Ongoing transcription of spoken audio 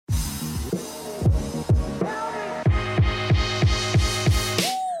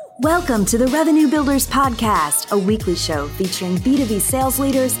Welcome to the Revenue Builders Podcast, a weekly show featuring B2B sales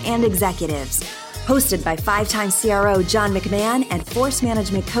leaders and executives. Hosted by five-time CRO John McMahon and Force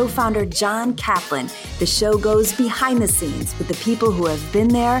Management co-founder John Kaplan, the show goes behind the scenes with the people who have been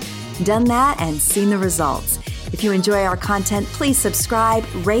there, done that, and seen the results. If you enjoy our content, please subscribe,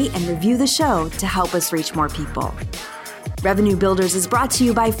 rate, and review the show to help us reach more people. Revenue Builders is brought to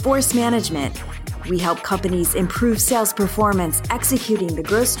you by Force Management. We help companies improve sales performance, executing the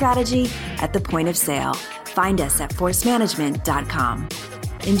growth strategy at the point of sale. Find us at forcemanagement.com.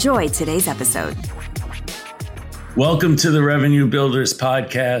 Enjoy today's episode. Welcome to the Revenue Builders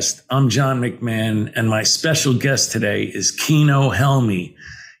Podcast. I'm John McMahon, and my special guest today is Keno Helmi.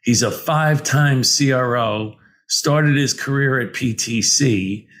 He's a five-time CRO, started his career at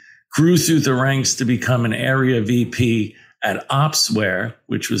PTC, grew through the ranks to become an area VP at Opsware,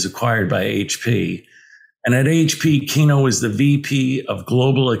 which was acquired by HP. And at HP, Keno was the VP of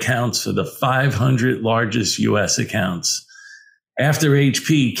global accounts for the 500 largest US accounts. After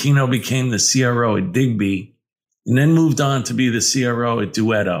HP, Keno became the CRO at Digby and then moved on to be the CRO at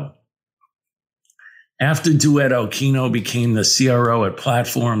Duetto. After Duetto, Keno became the CRO at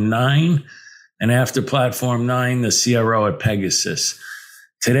Platform 9, and after Platform 9, the CRO at Pegasus.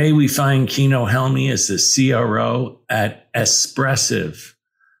 Today, we find Keno Helmi as the CRO at Espressive.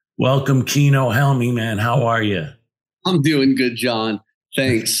 Welcome, Keno Helmi, man. How are you? I'm doing good, John.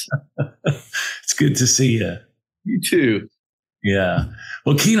 Thanks. It's good to see you. You too. Yeah.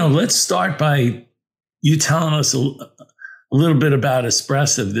 Well, Keno, let's start by you telling us a little bit about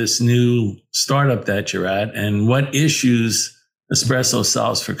Espressive, this new startup that you're at, and what issues Espresso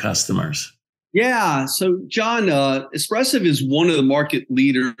solves for customers. Yeah. So, John, Espressive is one of the market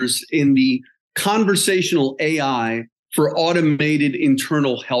leaders in the conversational AI for automated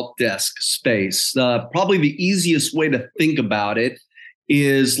internal help desk space. Probably the easiest way to think about it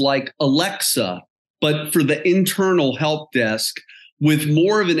is like Alexa, but for the internal help desk with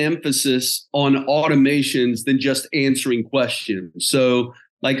more of an emphasis on automations than just answering questions. So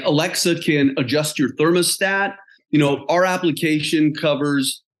like Alexa can adjust your thermostat. You know, our application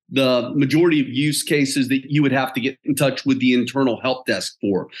covers the majority of use cases that you would have to get in touch with the internal help desk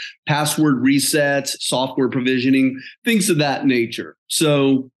for. Password resets, software provisioning, things of that nature.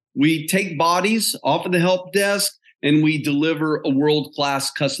 So we take bodies off of the help desk and we deliver a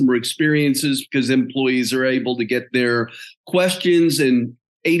world-class customer experiences because employees are able to get their questions and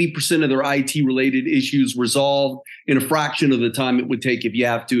 80% of their IT-related issues resolved in a fraction of the time it would take if you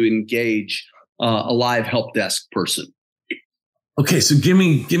have to engage a live help desk person. Okay, so give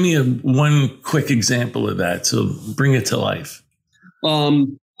me one quick example of that. So bring it to life.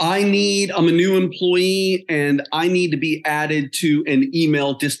 I'm a new employee and I need to be added to an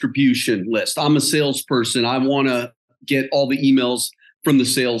email distribution list. I'm a salesperson. I want to get all the emails from the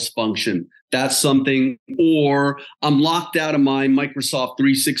sales function. That's something. Or I'm locked out of my Microsoft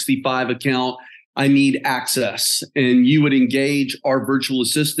 365 account. I need access. And you would engage our virtual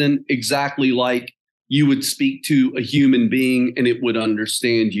assistant exactly like you would speak to a human being and it would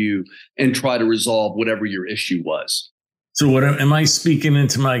understand you and try to resolve whatever your issue was. So what am I speaking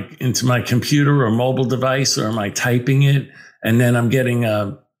into my computer or mobile device, or am I typing it and then I'm getting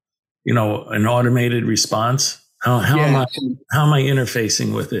an automated response? How am I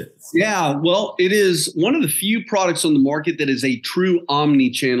interfacing with it? Yeah, well, it is one of the few products on the market that is a true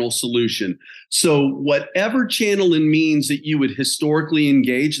omni-channel solution. So whatever channel and means that you would historically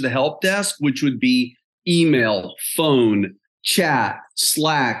engage the help desk, which would be email, phone, chat,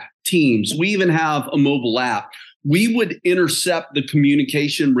 Slack, Teams. We even have a mobile app. We would intercept the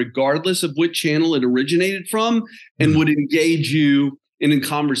communication regardless of which channel it originated from and would engage you in a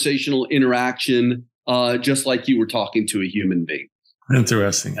conversational interaction just like you were talking to a human being.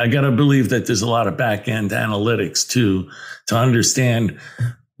 Interesting. I got to believe that there's a lot of back-end analytics too to understand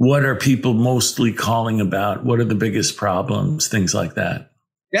what are people mostly calling about, what are the biggest problems, things like that.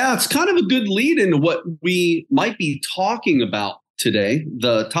 Yeah, it's kind of a good lead into what we might be talking about today.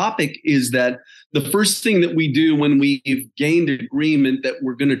 The topic is that the first thing that we do when we've gained agreement that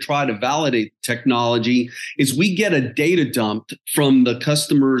we're going to try to validate technology is we get a data dump from the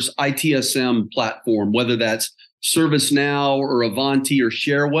customer's ITSM platform, whether that's ServiceNow or Avanti or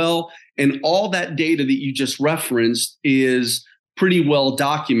Sharewell. And all that data that you just referenced is pretty well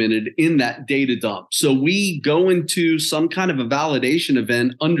documented in that data dump. So we go into some kind of a validation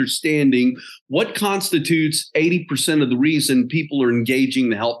event, understanding what constitutes 80% of the reason people are engaging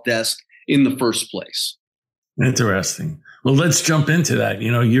the help desk in the first place. Interesting. Well, let's jump into that.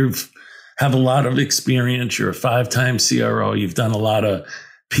 You know, you have a lot of experience. You're a five-time CRO. You've done a lot of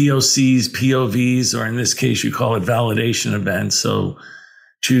POCs, POVs, or in this case, you call it validation events. So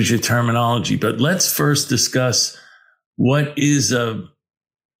choose your terminology. But let's first discuss what is a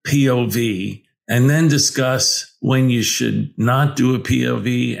POV, and then discuss when you should not do a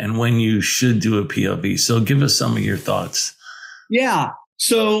POV and when you should do a POV. So give us some of your thoughts. Yeah.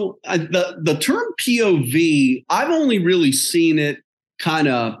 So the term POV, I've only really seen it kind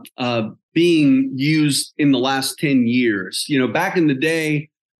of being used in the last 10 years. Back in the day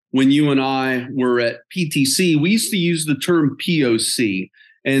when you and I were at PTC, we used to use the term POC,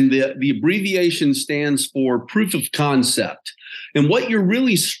 and the abbreviation stands for proof of concept. And what you're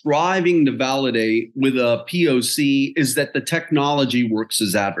really striving to validate with a POC is that the technology works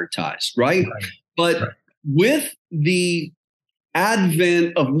as advertised, right? But with the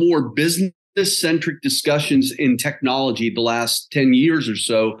advent of more business-centric discussions in technology the last 10 years or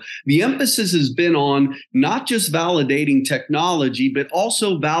so, the emphasis has been on not just validating technology, but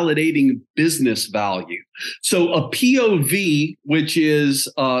also validating business value. So a POV, which is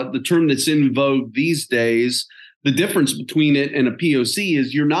the term that's in vogue these days, the difference between it and a POC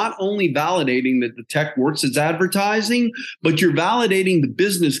is you're not only validating that the tech works as advertising, but you're validating the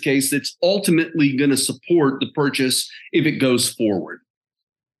business case that's ultimately going to support the purchase if it goes forward.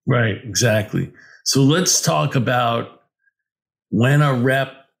 Right, exactly. So let's talk about when a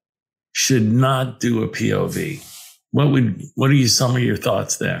rep should not do a POV. What are some of your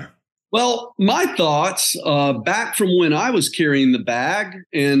thoughts there? Well, my thoughts back from when I was carrying the bag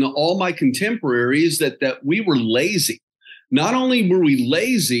and all my contemporaries that we were lazy. Not only were we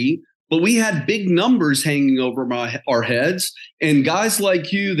lazy, but we had big numbers hanging over our heads, and guys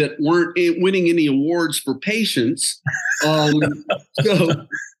like you that weren't winning any awards for patience.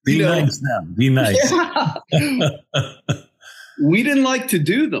 Be nice now. Be nice. Yeah. We didn't like to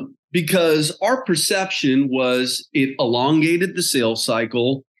do them because our perception was it elongated the sales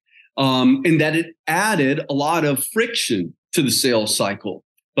cycle. And that it added a lot of friction to the sales cycle.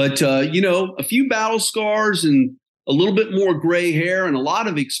 But, a few battle scars and a little bit more gray hair and a lot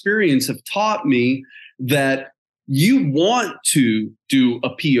of experience have taught me that you want to do a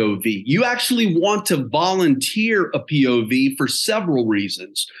POV. You actually want to volunteer a POV for several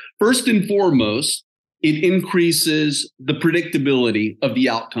reasons. First and foremost, it increases the predictability of the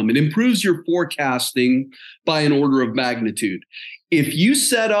outcome. It improves your forecasting by an order of magnitude. If you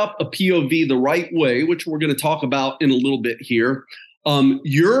set up a POV the right way, which we're going to talk about in a little bit here,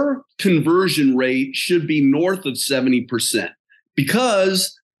 your conversion rate should be north of 70%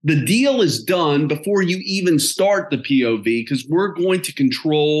 because the deal is done before you even start the POV, because we're going to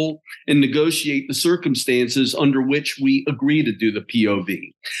control and negotiate the circumstances under which we agree to do the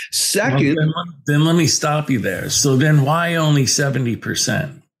POV. Second, then let me stop you there. So then why only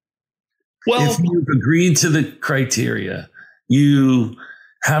 70%? Well, if you've agreed to the criteria, you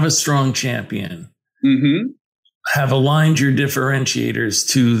have a strong champion, have aligned your differentiators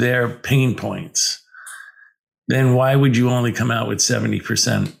to their pain points, then why would you only come out with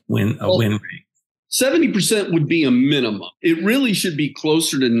 70% win rate? 70% would be a minimum. It really should be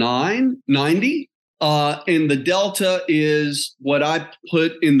closer to 90. And the delta is what I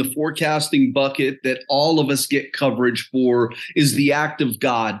put in the forecasting bucket that all of us get coverage for is the act of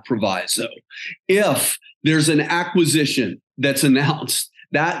God proviso. If there's an acquisition that's announced,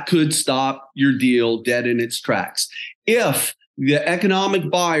 that could stop your deal dead in its tracks. If the economic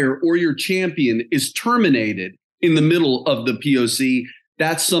buyer or your champion is terminated in the middle of the POC,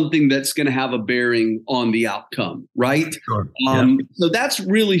 that's something that's going to have a bearing on the outcome, right? Sure. So that's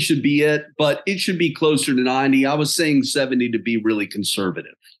really should be it, but it should be closer to 90. I was saying 70 to be really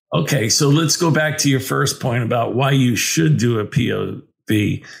conservative. Okay, so let's go back to your first point about why you should do a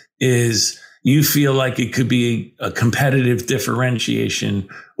POV is you feel like it could be a competitive differentiation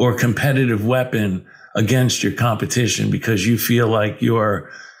or competitive weapon against your competition because you feel like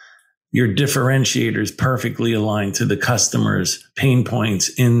your differentiator is perfectly aligned to the customer's pain points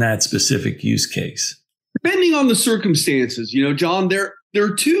in that specific use case. Depending on the circumstances, John, there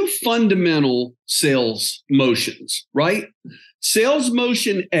are two fundamental sales motions, right? Sales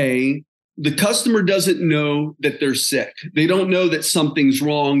motion A, the customer doesn't know that they're sick. They don't know that something's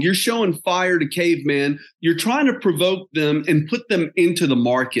wrong. You're showing fire to caveman. You're trying to provoke them and put them into the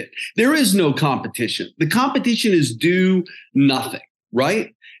market. There is no competition. The competition is do nothing,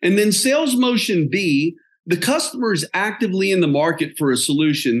 right? And then sales motion B, the customer is actively in the market for a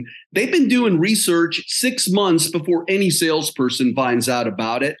solution. They've been doing research 6 months before any salesperson finds out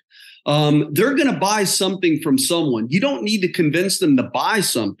about it. They're going to buy something from someone. You don't need to convince them to buy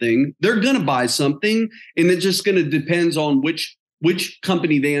something. They're going to buy something, and it's just going to depend on which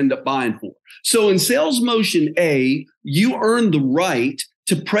company they end up buying for. So in sales motion A, you earn the right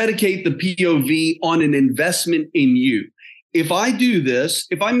to predicate the POV on an investment in you. if I do this,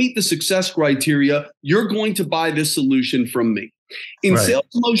 if I meet the success criteria, you're going to buy this solution from me. In sales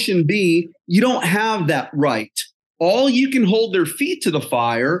motion B, you don't have that right. All you can hold their feet to the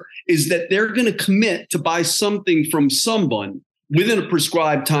fire is that they're going to commit to buy something from someone within a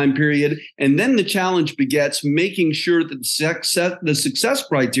prescribed time period. And then the challenge begets making sure that the success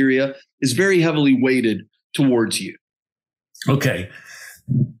criteria is very heavily weighted towards you. Okay.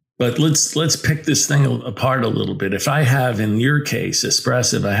 But let's pick this thing apart a little bit. If I have, in your case,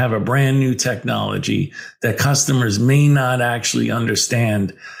 Espressive, I have a brand new technology that customers may not actually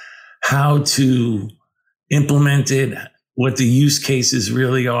understand how to implement it, what the use cases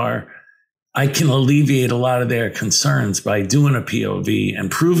really are, I can alleviate a lot of their concerns by doing a POV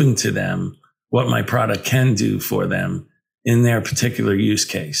and proving to them what my product can do for them in their particular use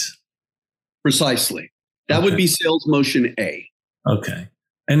case. Precisely. That would be sales motion A. Okay.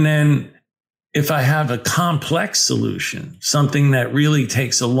 And then if I have a complex solution, something that really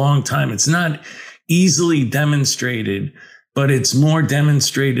takes a long time, it's not easily demonstrated, but it's more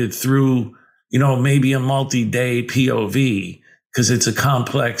demonstrated through, maybe a multi-day POV, because it's a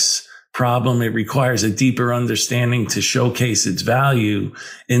complex problem. It requires a deeper understanding to showcase its value.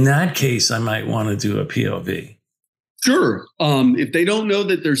 In that case, I might want to do a POV. Sure. If they don't know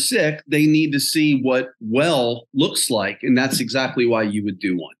that they're sick, they need to see what well looks like. And that's exactly why you would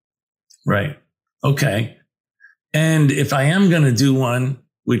do one. Right. Okay. And if I am going to do one,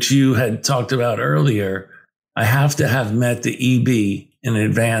 which you had talked about earlier, I have to have met the EB in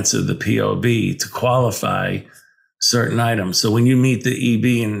advance of the POV to qualify certain items. So when you meet the EB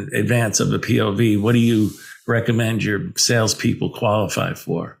in advance of the POV, what do you recommend your salespeople qualify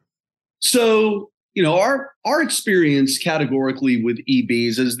for? So, our experience categorically with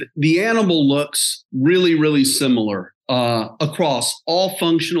EBs is that the animal looks really, really similar across all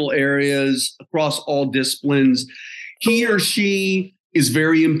functional areas, across all disciplines. He or she is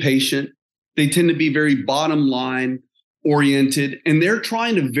very impatient. They tend to be very bottom line oriented, and they're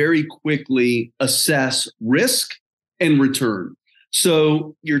trying to very quickly assess risk and return.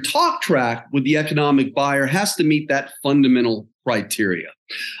 So your talk track with the economic buyer has to meet that fundamental criteria.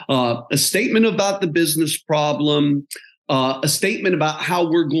 A statement about the business problem, a statement about how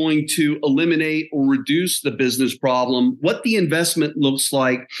we're going to eliminate or reduce the business problem, what the investment looks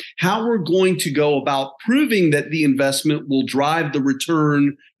like, how we're going to go about proving that the investment will drive the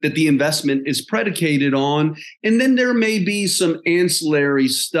return that the investment is predicated on. And then there may be some ancillary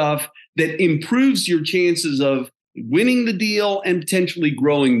stuff that improves your chances of winning the deal and potentially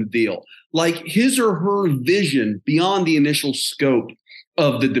growing the deal, like his or her vision beyond the initial scope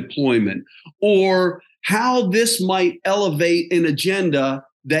of the deployment, or how this might elevate an agenda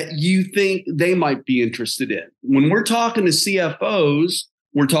that you think they might be interested in. When we're talking to CFOs,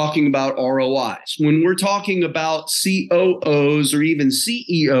 we're talking about ROIs. When we're talking about COOs or even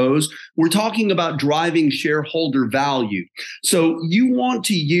CEOs, we're talking about driving shareholder value. So you want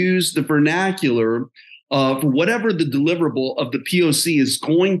to use the vernacular for whatever the deliverable of the POC is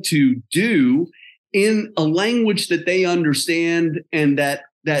going to do in a language that they understand and that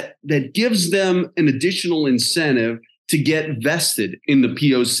gives them an additional incentive to get vested in the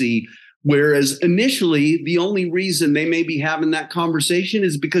POC. Whereas initially, the only reason they may be having that conversation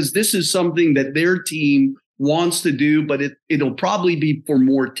is because this is something that their team wants to do, but it'll probably be for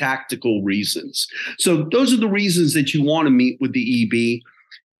more tactical reasons. So those are the reasons that you want to meet with the EB.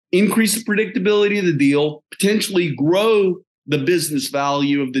 Increase the predictability of the deal, potentially grow the business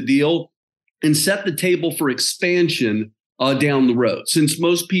value of the deal, and set the table for expansion down the road, since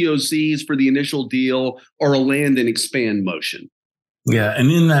most POCs for the initial deal are a land and expand motion. Yeah.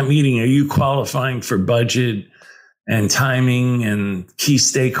 And in that meeting, are you qualifying for budget and timing and key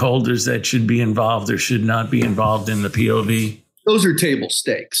stakeholders that should be involved or should not be involved in the POV? Those are table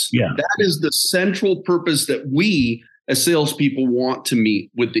stakes. Yeah. That is the central purpose that we as salespeople want to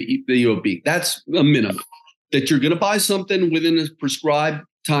meet with the EOB. That's a minimum, that you're going to buy something within a prescribed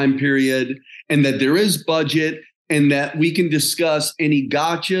time period and that there is budget and that we can discuss any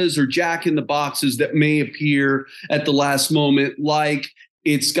gotchas or jack in the boxes that may appear at the last moment, like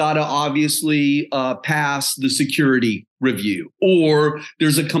it's got to obviously pass the security review, or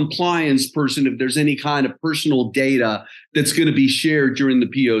there's a compliance person if there's any kind of personal data that's going to be shared during the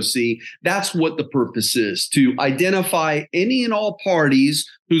POC. That's what the purpose is, to identify any and all parties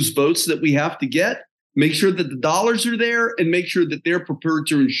whose votes that we have to get, make sure that the dollars are there, and make sure that they're prepared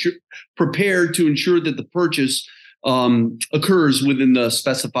to ensure that the purchase occurs within the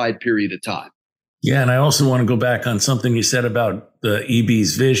specified period of time. Yeah. And I also want to go back on something you said about the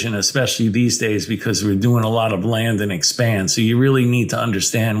EB's vision, especially these days, because we're doing a lot of land and expand. So you really need to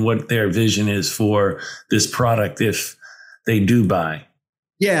understand what their vision is for this product if they do buy.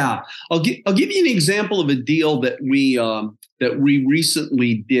 Yeah, I'll give you an example of a deal that we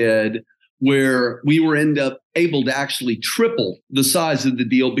recently did where we were able to actually triple the size of the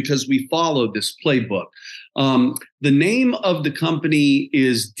deal because we followed this playbook. The name of the company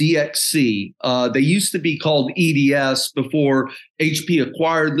is DXC. They used to be called EDS before HP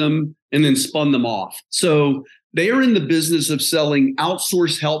acquired them and then spun them off. So they are in the business of selling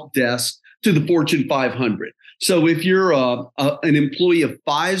outsourced help desk to the Fortune 500. So if you're an employee of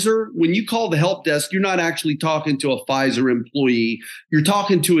Pfizer, when you call the help desk, you're not actually talking to a Pfizer employee. You're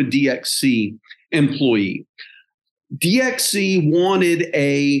talking to a DXC employee. DXC wanted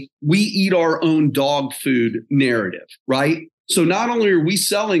a we eat our own dog food narrative, right? So not only are we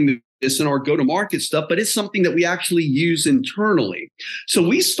selling this in our go-to-market stuff, but it's something that we actually use internally. So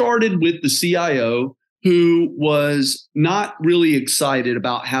we started with the CIO, who was not really excited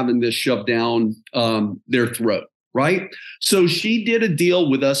about having this shoved down their throat, right? So she did a deal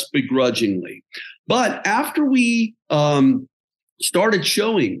with us begrudgingly. But after we started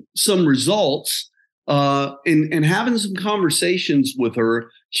showing some results and having some conversations with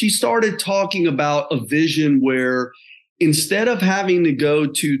her, she started talking about a vision where instead of having to go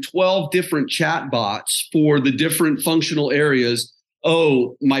to 12 different chatbots for the different functional areas,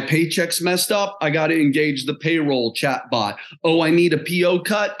 oh, my paycheck's messed up, I got to engage the payroll chatbot. Oh, I need a PO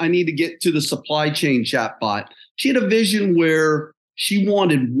cut, I need to get to the supply chain chatbot. She had a vision where she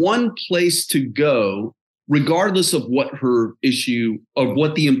wanted one place to go, regardless of what her issue or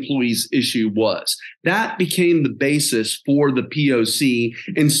what the employee's issue was. That became the basis for the POC.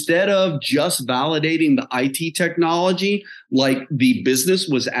 Instead of just validating the IT technology like the business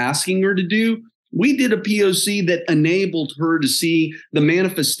was asking her to do, we did a POC that enabled her to see the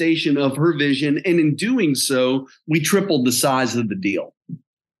manifestation of her vision. And in doing so, we tripled the size of the deal.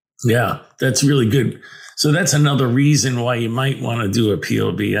 Yeah, that's really good. So that's another reason why you might want to do a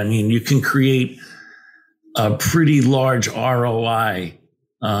POV. I mean, you can create a pretty large ROI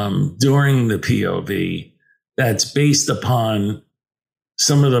during the POV that's based upon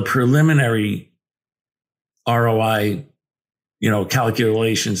some of the preliminary ROI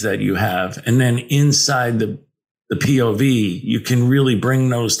calculations that you have. And then inside the POV, you can really bring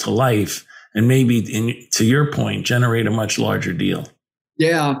those to life and maybe, to your point, generate a much larger deal.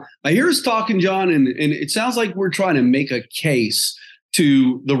 Yeah. I hear us talking, John, and it sounds like we're trying to make a case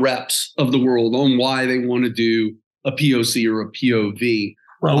to the reps of the world on why they want to do a POC or a POV.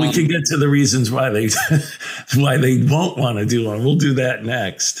 Well, we can get to the reasons why they won't want to do one. We'll do that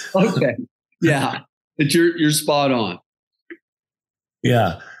next. Okay. Yeah. But you're spot on.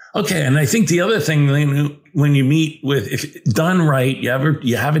 Yeah. Okay. And I think the other thing, when you meet with, if done right, you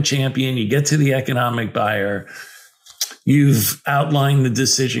have a champion, you get to the economic buyer, you've outlined the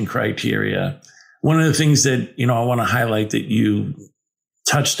decision criteria. One of the things that, I want to highlight that you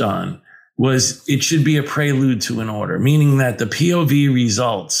touched on was it should be a prelude to an order, meaning that the POV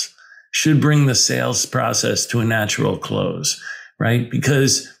results should bring the sales process to a natural close, right?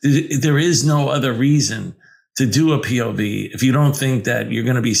 Because there is no other reason to do a POV if you don't think that you're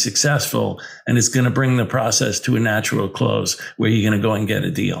going to be successful and it's going to bring the process to a natural close where you're going to go and get a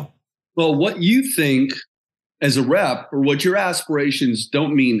deal. Well, what you think as a rep or what your aspirations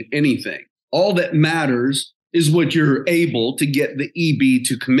don't mean anything. All that matters is what you're able to get the EB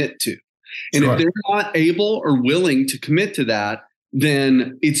to commit to. And Sure. If they're not able or willing to commit to that,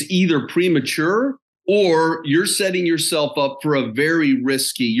 then it's either premature or you're setting yourself up for a very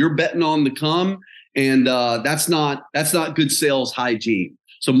risky, you're betting on the come. And that's not good sales hygiene.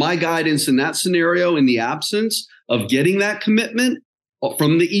 So my guidance in that scenario, in the absence of getting that commitment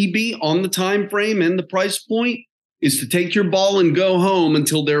from the EB on the time frame and the price point, is to take your ball and go home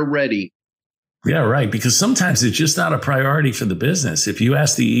until they're ready. Yeah, right. Because sometimes it's just not a priority for the business. If you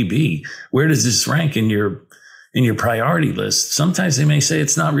ask the EB, where does this rank in your priority list? Sometimes they may say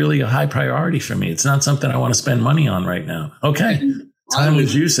it's not really a high priority for me. It's not something I want to spend money on right now. Okay. Time,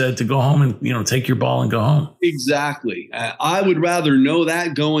 as you said, to go home and, take your ball and go home. Exactly. I would rather know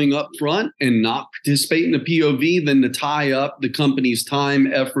that going up front and not participate in the POV than to tie up the company's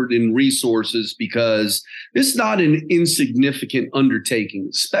time, effort, and resources, because this is not an insignificant undertaking,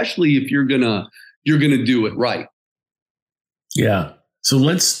 especially if you're gonna do it right. Yeah. So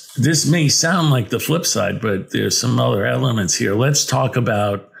this may sound like the flip side, but there's some other elements here. Let's talk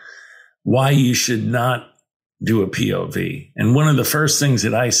about why you should not do a POV. And one of the first things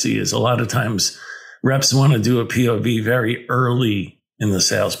that I see is a lot of times reps want to do a POV very early in the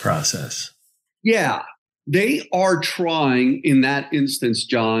sales process. Yeah, they are trying in that instance,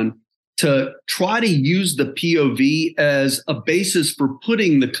 John, to try to use the POV as a basis for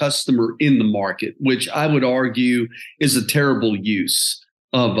putting the customer in the market, which I would argue is a terrible use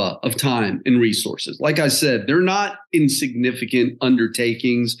of time and resources. Like I said, they're not insignificant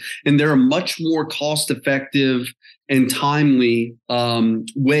undertakings, and there are much more cost-effective and timely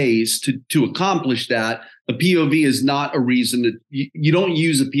ways to accomplish that. A POV is not a reason that you don't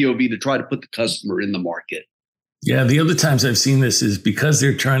use a POV to try to put the customer in the market. Yeah, the other times I've seen this is because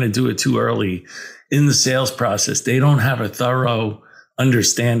they're trying to do it too early in the sales process. They don't have a thorough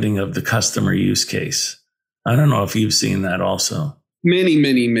understanding of the customer use case. I don't know if you've seen that also. Many,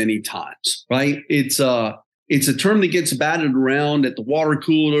 many, many times, right? It's a term that gets batted around at the water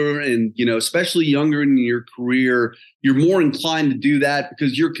cooler, and especially younger in your career, you're more inclined to do that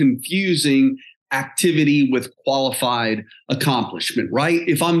because you're confusing activity with qualified accomplishment, right?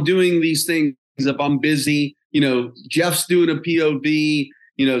 If I'm doing these things, if I'm busy, Jeff's doing a POV,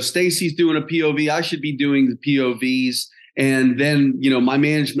 Stacy's doing a POV, I should be doing the POVs. And then, my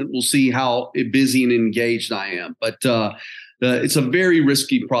management will see how busy and engaged I am. But it's a very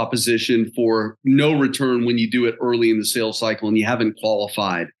risky proposition for no return when you do it early in the sales cycle and you haven't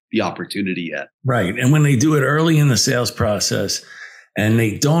qualified the opportunity yet. Right. And when they do it early in the sales process and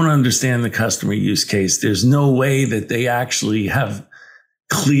they don't understand the customer use case, there's no way that they actually have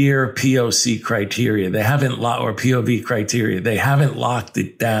clear POC criteria. They haven't or POV criteria. They haven't locked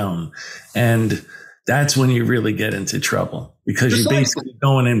it down. And that's when you really get into trouble because you're basically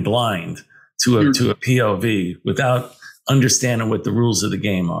going in blind to a POV without understanding what the rules of the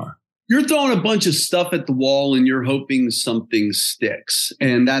game are. You're throwing a bunch of stuff at the wall and you're hoping something sticks.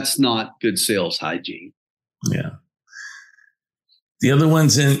 And that's not good sales hygiene. Yeah. The other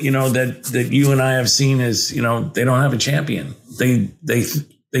ones that you and I have seen is, they don't have a champion. They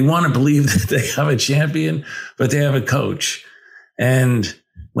want to believe that they have a champion, but they have a coach. And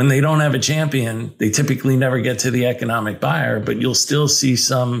when they don't have a champion, they typically never get to the economic buyer, but you'll still see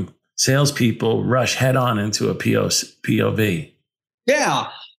some salespeople rush head on into a POV. Yeah.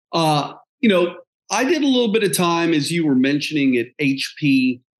 I did a little bit of time, as you were mentioning, at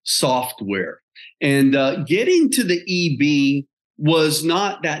HP Software, and getting to the EB was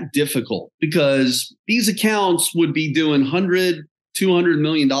not that difficult because these accounts would be doing $100, $200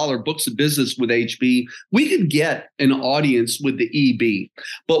 million books of business with HP. We could get an audience with the EB.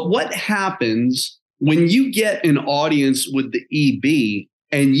 But what happens when you get an audience with the EB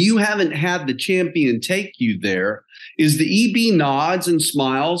and you haven't had the champion take you there is the EB nods and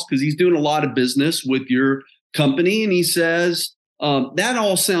smiles because he's doing a lot of business with your company. And he says, that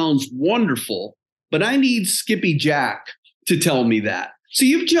all sounds wonderful, but I need Skippy Jack to tell me that. So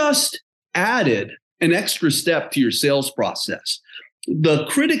you've just added an extra step to your sales process. The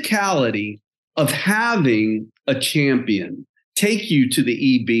criticality of having a champion take you to the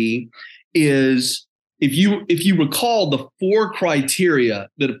EB is, if you recall the 4 criteria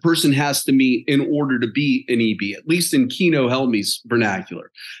that a person has to meet in order to be an EB, at least in Keno Helmi's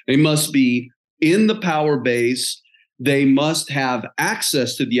vernacular. They must be in the power base. They must have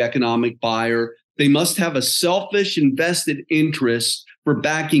access to the economic buyer. They must have a selfish invested interest for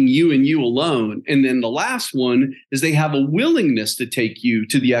backing you and you alone. And then the last one is they have a willingness to take you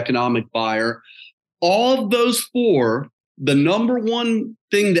to the economic buyer. All of those 4, the number one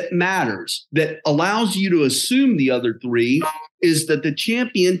thing that matters that allows you to assume the other 3 is that the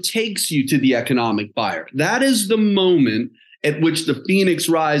champion takes you to the economic buyer. That is the moment at which the phoenix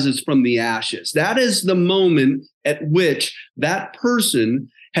rises from the ashes. That is the moment at which that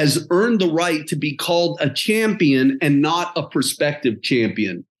person has earned the right to be called a champion and not a prospective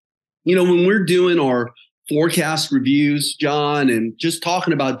champion. When we're doing our forecast reviews, John, and just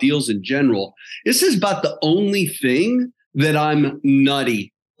talking about deals in general, this is about the only thing that I'm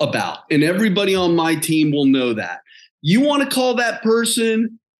nutty about. And everybody on my team will know that. You want to call that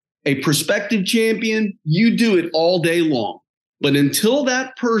person a prospective champion, you do it all day long. But until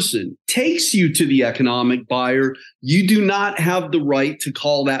that person takes you to the economic buyer, you do not have the right to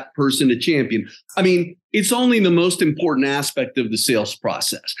call that person a champion. I mean, it's only the most important aspect of the sales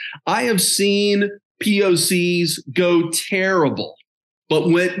process. I have seen POCs go terrible, but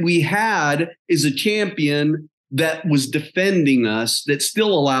what we had is a champion that was defending us that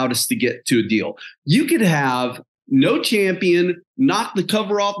still allowed us to get to a deal. You could have no champion, knock the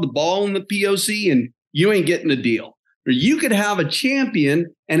cover off the ball in the POC, and you ain't getting a deal. Or you could have a champion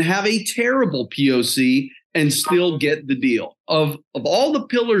and have a terrible POC and still get the deal. Of all the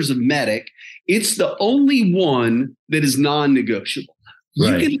pillars of MEDDIC, it's the only one that is non-negotiable.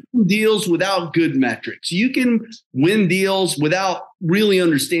 Right. You can win deals without good metrics. You can win deals without really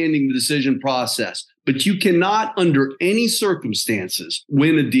understanding the decision process. But you cannot, under any circumstances,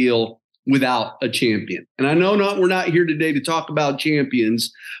 win a deal without a champion. And I know we're not here today to talk about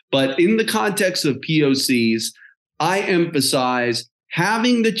champions, but in the context of POCs, I emphasize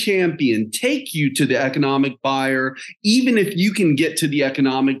having the champion take you to the economic buyer, even if you can get to the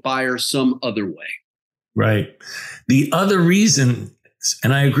economic buyer some other way. Right. The other reason,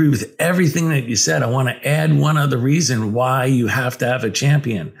 and I agree with everything that you said, I want to add one other reason why you have to have a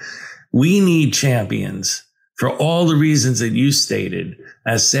champion. We need champions for all the reasons that you stated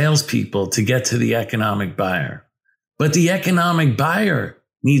as salespeople to get to the economic buyer. But the economic buyer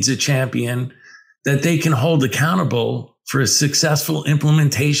needs a champion that they can hold accountable for a successful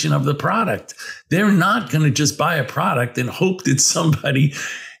implementation of the product. They're not going to just buy a product and hope that somebody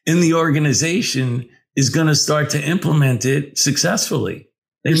in the organization is going to start to implement it successfully.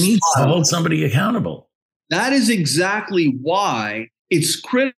 They need to hold somebody accountable. That is exactly why it's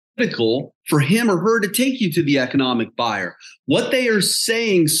critical for him or her to take you to the economic buyer. What they are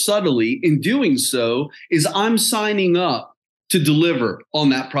saying subtly in doing so is, I'm signing up to deliver on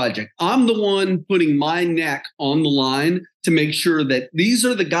that project. I'm the one putting my neck on the line to make sure that these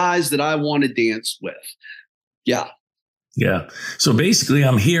are the guys that I want to dance with. Yeah. Yeah. So basically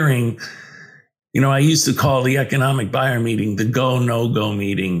I'm hearing, I used to call the economic buyer meeting the go, no go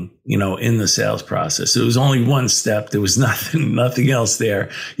meeting, in the sales process. It was only one step. There was nothing else there.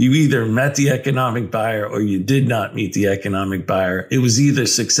 You either met the economic buyer or you did not meet the economic buyer. It was either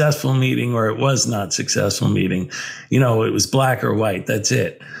successful meeting or it was not successful meeting. It was black or white. That's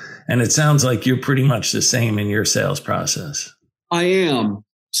it. And it sounds like you're pretty much the same in your sales process. I am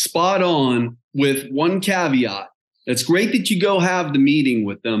spot on with one caveat. It's great that you go have the meeting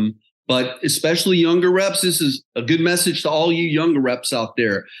with them, but especially younger reps, this is a good message to all you younger reps out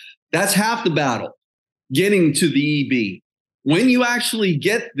there. That's half the battle, getting to the EB. When you actually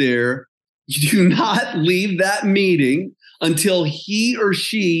get there, you do not leave that meeting until he or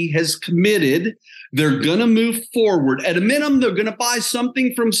she has committed. They're going to move forward. At a minimum, they're going to buy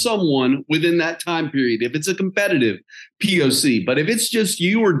something from someone within that time period, if it's a competitive POC. But if it's just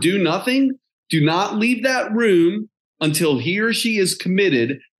you or do nothing, do not leave that room until he or she is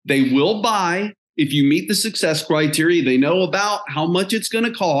committed. They will buy if you meet the success criteria. They know about how much it's going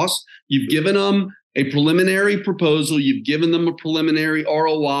to cost. You've given them a preliminary proposal. You've given them a preliminary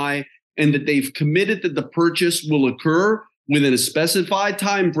ROI, and that they've committed that the purchase will occur within a specified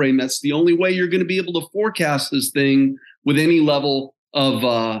time frame. That's the only way you're going to be able to forecast this thing with any level of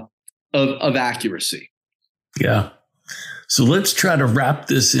accuracy. Yeah. So let's try to wrap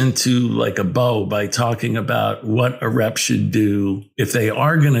this into like a bow by talking about what a rep should do if they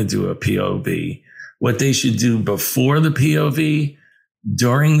are going to do a POV, what they should do before the POV,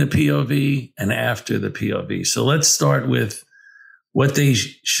 during the POV, and after the POV. So let's start with what they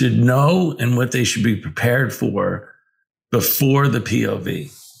should know and what they should be prepared for before the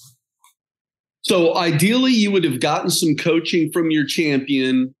POV. So ideally, you would have gotten some coaching from your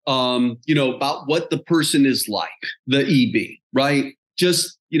champion, about what the person is like, the EB, right?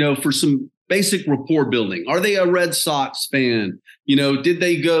 Just, for some basic rapport building. Are they a Red Sox fan? Did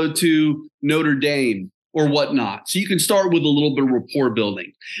they go to Notre Dame or whatnot? So you can start with a little bit of rapport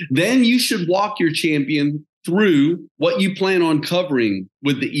building. Then you should walk your champion through what you plan on covering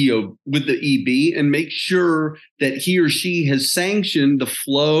with the EB, and make sure that he or she has sanctioned the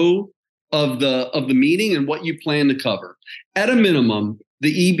flow of the meeting and what you plan to cover. At a minimum,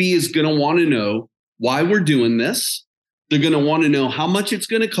 the EB is going to want to know why we're doing this. They're going to want to know how much it's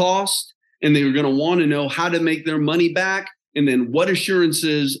going to cost, and they're going to want to know how to make their money back, and then what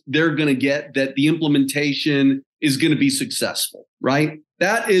assurances they're going to get that the implementation is going to be successful, right?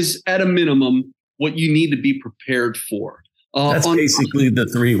 That is, at a minimum, what you need to be prepared for. That's basically the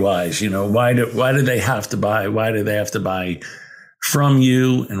three whys. Why do they have to buy? Why do they have to buy from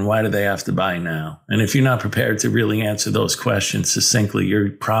you, and why do they have to buy now? And if you're not prepared to really answer those questions succinctly, you're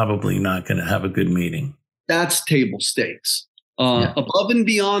probably not going to have a good meeting. That's table stakes. Above and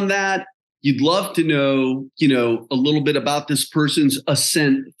beyond that, you'd love to know, a little bit about this person's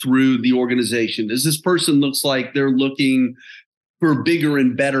ascent through the organization. Does this person looks like they're looking for bigger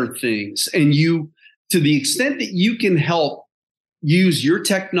and better things? And you, to the extent that you can help use your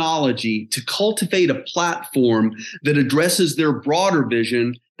technology to cultivate a platform that addresses their broader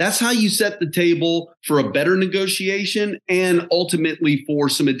vision, that's how you set the table for a better negotiation and ultimately for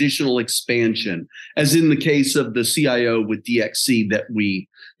some additional expansion, as in the case of the CIO with DXC that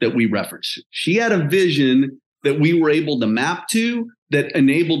we referenced. She had a vision that we were able to map to that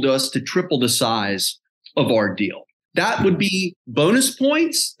enabled us to triple the size of our deal. That would be bonus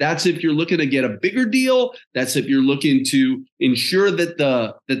points. That's if you're looking to get a bigger deal. That's if you're looking to ensure that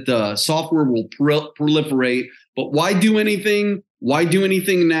the software will proliferate. But why do anything why do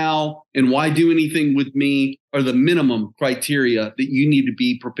anything now, and why do anything with me are the minimum criteria that you need to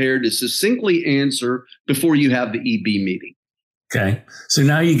be prepared to succinctly answer before you have the EB meeting. Okay. So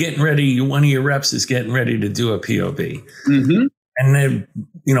now you're getting ready. One of your reps is getting ready to do a POV. Mm-hmm. And then,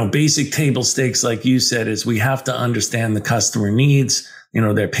 basic table stakes, like you said, is we have to understand the customer needs,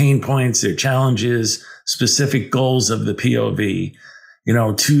 their pain points, their challenges, specific goals of the POV,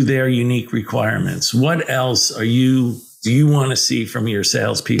 to their unique requirements. What else do you want to see from your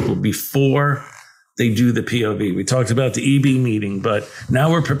salespeople before they do the POV? We talked about the EB meeting, but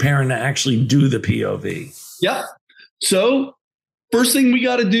now we're preparing to actually do the POV. Yep. So first thing we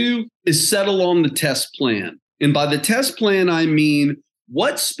got to do is settle on the test plan. And by the test plan, I mean,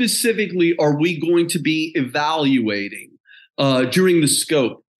 what specifically are we going to be evaluating during the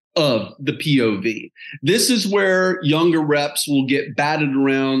scope of the POV? This is where younger reps will get batted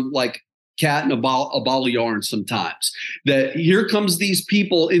around like cat in a ball of yarn sometimes. That here comes these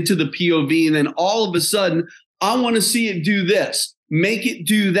people into the POV, and then all of a sudden, I want to see it do this, make it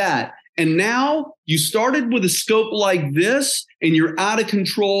do that. And now you started with a scope like this and you're out of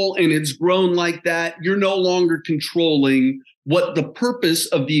control and it's grown like that. You're no longer controlling what the purpose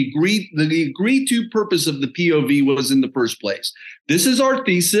of the agreed to purpose of the POV was in the first place. This is our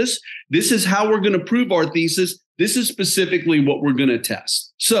thesis. This is how we're going to prove our thesis. This is specifically what we're going to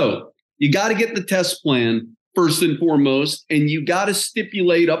test. So you got to get the test plan first and foremost, and you got to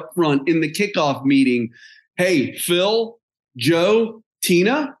stipulate up front in the kickoff meeting, hey, Phil, Joe,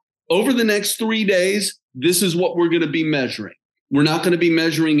 Tina, over the next 3 days, this is what we're going to be measuring. We're not going to be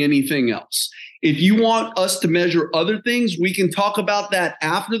measuring anything else. If you want us to measure other things, we can talk about that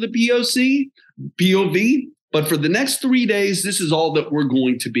after the POV. But for the next 3 days, this is all that we're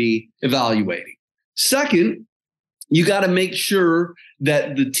going to be evaluating. Second, you got to make sure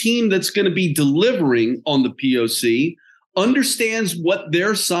that the team that's going to be delivering on the POC understands what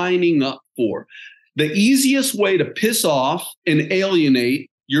they're signing up for. The easiest way to piss off and alienate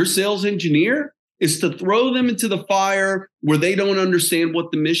your sales engineer is to throw them into the fire where they don't understand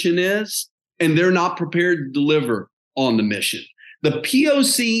what the mission is and they're not prepared to deliver on the mission. The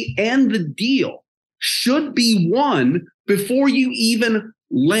POC and the deal should be won before you even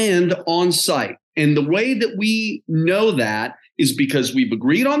land on site. And the way that we know that is because we've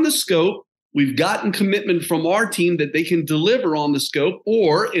agreed on the scope, we've gotten commitment from our team that they can deliver on the scope,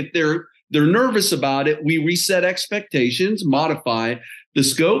 or if they're nervous about it, we reset expectations, modify the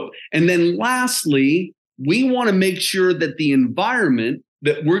scope. And then lastly, we want to make sure that the environment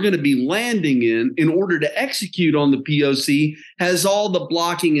that we're going to be landing in order to execute on the POC has all the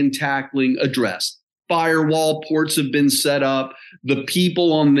blocking and tackling addressed. Firewall ports have been set up. The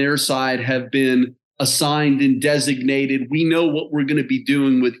people on their side have been assigned and designated. We know what we're going to be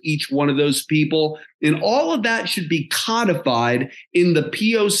doing with each one of those people. And all of that should be codified in the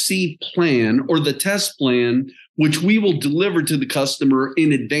POC plan or the test plan, which we will deliver to the customer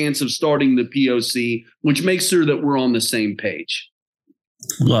in advance of starting the POC, which makes sure that we're on the same page.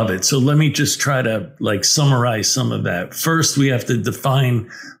 Love it. So let me just try to summarize some of that. First, we have to define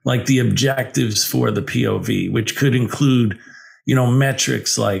the objectives for the POV, which could include,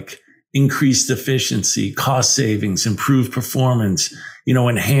 metrics like increased efficiency, cost savings, improved performance,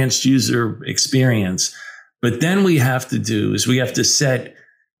 enhanced user experience. But then we have to set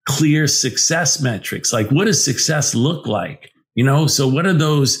clear success metrics. Like, what does success look like? So what are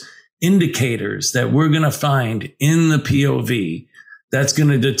those indicators that we're going to find in the POV that's going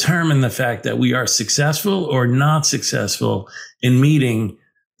to determine the fact that we are successful or not successful in meeting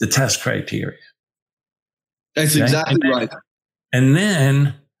the test criteria? That's exactly right. And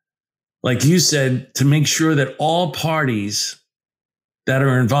then, like you said, to make sure that all parties that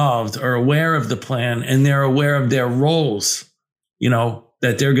are involved are aware of the plan and they're aware of their roles,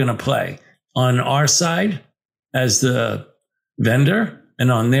 that they're going to play on our side as the vendor and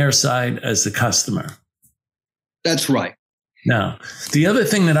on their side as the customer. That's right. Now, the other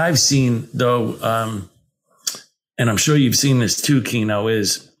thing that I've seen, though, and I'm sure you've seen this too, Keno,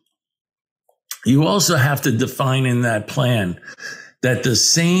 is you also have to define in that plan that the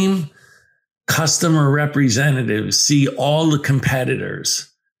same customer representatives see all the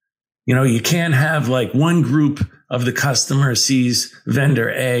competitors. You can't have one group of the customer sees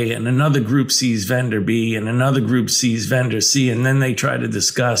vendor A and another group sees vendor B and another group sees vendor C. And then they try to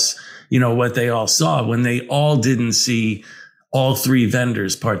discuss, what they all saw when they all didn't see all three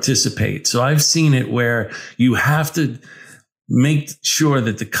vendors participate. So I've seen it where you have to make sure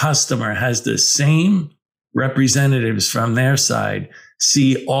that the customer has the same representatives from their side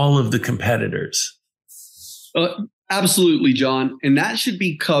see all of the competitors. Absolutely, John. And that should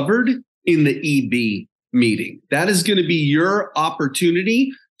be covered in the EB meeting. That is going to be your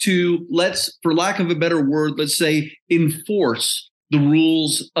opportunity to, for lack of a better word, let's say, enforce the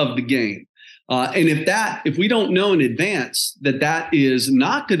rules of the game. And if we don't know in advance that is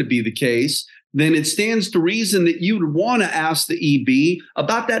not going to be the case, then it stands to reason that you would want to ask the EB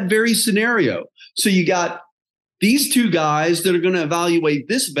about that very scenario. So you got these two guys that are going to evaluate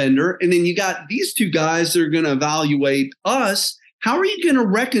this vendor, and then you got these two guys that are going to evaluate us. How are you going to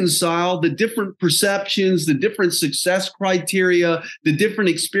reconcile the different perceptions, the different success criteria, the different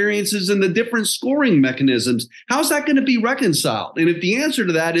experiences, and the different scoring mechanisms? How's that going to be reconciled? And if the answer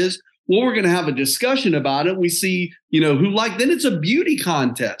to that is, well, we're going to have a discussion about it, we see, then it's a beauty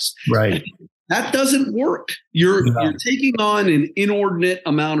contest. Right. That doesn't work. You're taking on an inordinate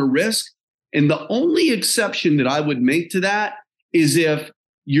amount of risk. And the only exception that I would make to that is if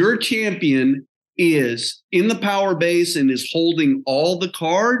your champion is in the power base and is holding all the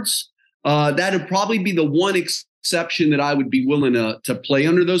cards. That would probably be the one exception that I would be willing to play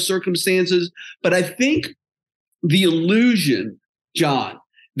under those circumstances. But I think the illusion, John,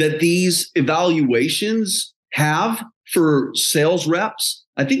 that these evaluations have for sales reps,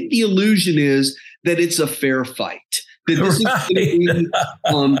 I think the illusion is that it's a fair fight, that this is going to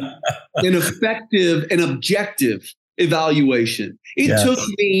be an effective and objective evaluation. It took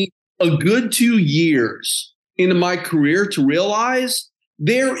me a good 2 years into my career to realize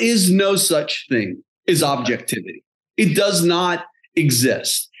there is no such thing as objectivity. It does not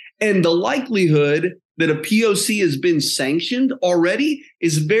exist. And the likelihood that a POC has been sanctioned already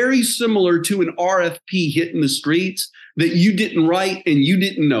is very similar to an RFP hitting the streets that you didn't write and you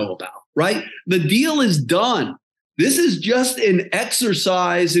didn't know about, right? The deal is done. This is just an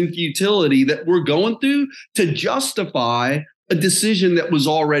exercise in futility that we're going through to justify a decision that was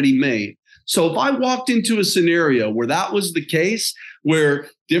already made. So if I walked into a scenario where that was the case, where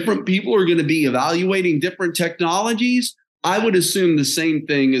different people are going to be evaluating different technologies, I would assume the same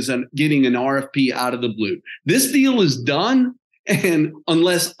thing as getting an RFP out of the blue. This deal is done. And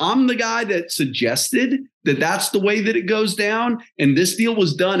unless I'm the guy that suggested that that's the way that it goes down, and this deal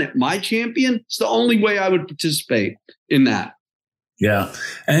was done at my champion, it's the only way I would participate in that. Yeah.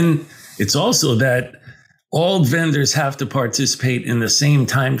 And it's also that all vendors have to participate in the same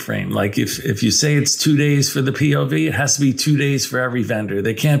time frame. Like if you say it's 2 days for the POV, it has to be 2 days for every vendor.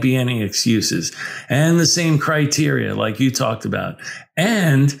 There can't be any excuses. And the same criteria like you talked about.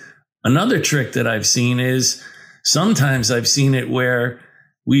 And another trick that I've seen is sometimes I've seen it where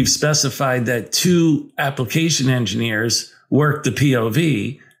we've specified that 2 application engineers work the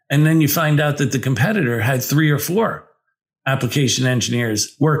POV, and then you find out that the competitor had 3 or 4 application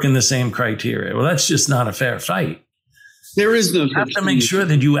engineers working the same criteria. Well, that's just not a fair fight. There is no. You have to make sure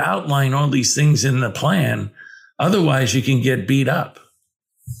that you outline all these things in the plan. Otherwise, you can get beat up.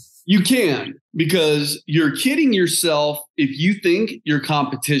 You can, because you're kidding yourself if you think your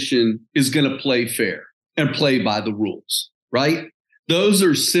competition is going to play fair and play by the rules, right? Those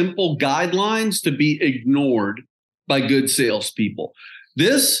are simple guidelines to be ignored by good salespeople.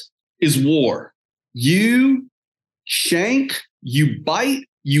 This is war. You shank, you bite,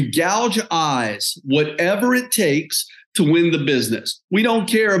 you gouge eyes, whatever it takes to win the business. We don't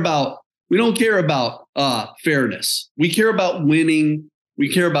care about fairness. We care about winning.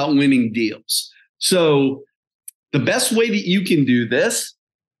 We care about winning deals. So the best way that you can do this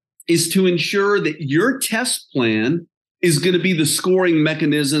is to ensure that your test plan is going to be the scoring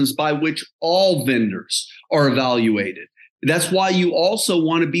mechanisms by which all vendors are evaluated. That's why you also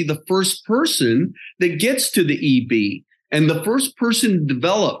want to be the first person that gets to the EB and the first person to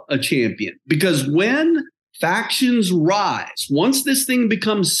develop a champion. Because when factions rise, once this thing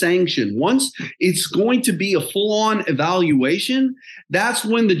becomes sanctioned, once it's going to be a full-on evaluation, that's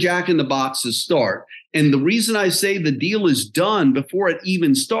when the jack in the boxes start. And the reason I say the deal is done before it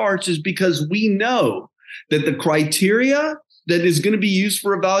even starts is because we know that the criteria that is going to be used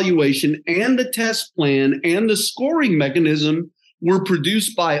for evaluation and the test plan and the scoring mechanism were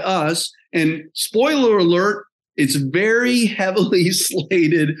produced by us. And spoiler alert, it's very heavily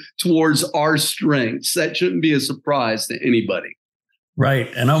slated towards our strengths. That shouldn't be a surprise to anybody. Right.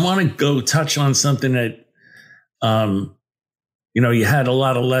 And I want to go touch on something that, you had a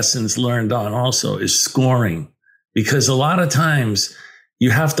lot of lessons learned on also is scoring, because a lot of times you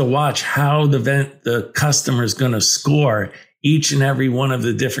have to watch how the customer is going to score each and every one of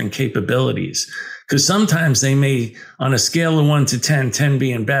the different capabilities. Because sometimes they may, on a scale of 1 to 10, 10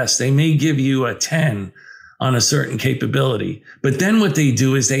 being best, they may give you a 10 on a certain capability. But then what they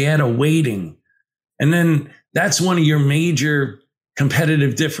do is they add a weighting. And then that's one of your major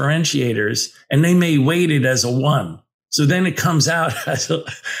competitive differentiators. And they may weight it as a 1. So then it comes out as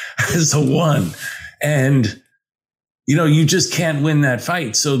a 1. And, you just can't win that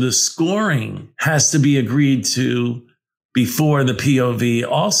fight. So the scoring has to be agreed to before the POV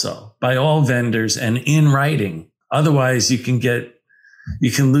also by all vendors and in writing. Otherwise, you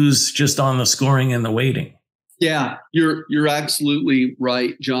can lose just on the scoring and the weighting. Yeah, you're absolutely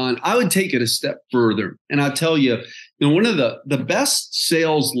right, John. I would take it a step further. And I'll tell you, one of the best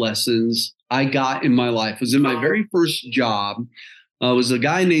sales lessons I got in my life was in my very first job. Was a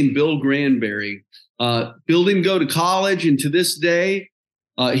guy named Bill Granberry. Bill didn't go to college, and to this day,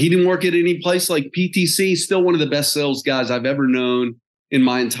 he didn't work at any place like PTC. Still one of the best sales guys I've ever known in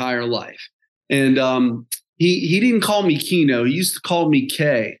my entire life. And he didn't call me Keno. He used to call me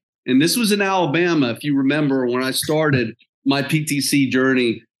K. And this was in Alabama, if you remember, when I started my PTC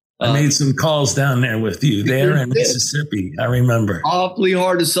journey. I made some calls down there with you there in Mississippi. I remember. Awfully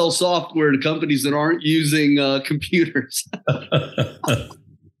hard to sell software to companies that aren't using computers.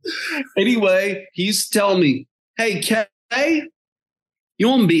 Anyway, he used to tell me, hey, Kay, you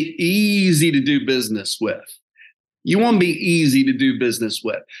want to be easy to do business with. You want to be easy to do business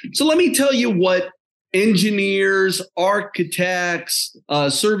with. So let me tell you what engineers, architects,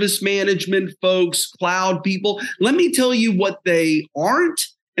 service management folks, cloud people, let me tell you what they aren't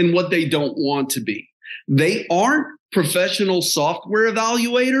and what they don't want to be. They aren't professional software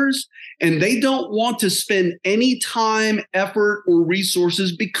evaluators, and they don't want to spend any time, effort, or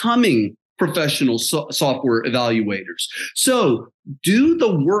resources becoming professional software evaluators. So do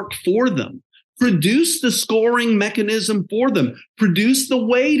the work for them. Produce the scoring mechanism for them. Produce the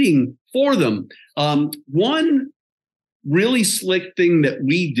weighting for them. One really slick thing that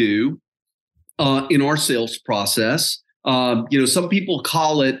we do in our sales process, some people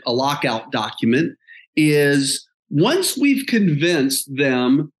call it a lockout document, is once we've convinced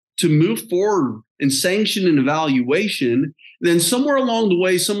them to move forward and sanction an evaluation, then somewhere along the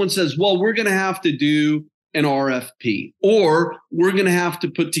way, someone says, well, we're going to have to do an RFP, or we're going to have to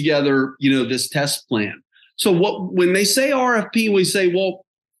put together, this test plan. So when they say RFP, we say, well,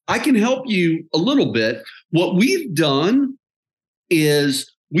 I can help you a little bit. What we've done is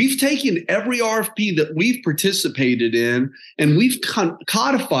we've taken every RFP that we've participated in, and we've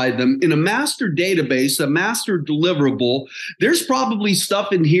codified them in a master database, a master deliverable. There's probably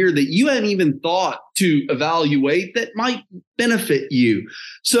stuff in here that you hadn't even thought to evaluate that might benefit you.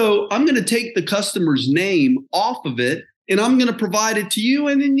 So I'm going to take the customer's name off of it, and I'm going to provide it to you,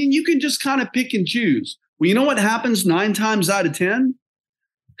 and then you can just kind of pick and choose. Well, you know what happens 9 times out of 10?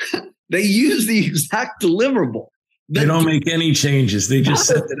 They use the exact deliverable. They don't make any changes. They just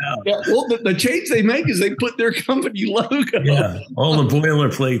send it out. Yeah, well, the change they make is they put their company logo. Yeah, all the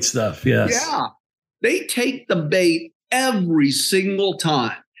boilerplate stuff. Yes. Yeah, they take the bait every single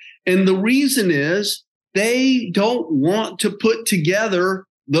time. And the reason is they don't want to put together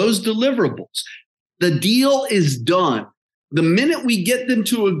those deliverables. The deal is done. The minute we get them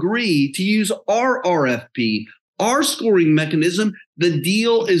to agree to use our RFP, our scoring mechanism, the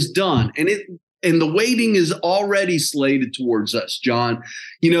deal is done. And the weighting is already slated towards us, John.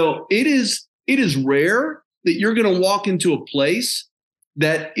 It is rare that you're going to walk into a place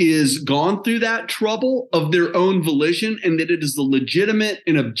that is gone through that trouble of their own volition, and that it is the legitimate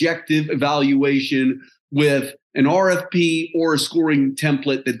and objective evaluation with an RFP or a scoring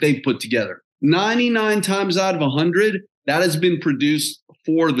template that they put together. 99 times out of 100, that has been produced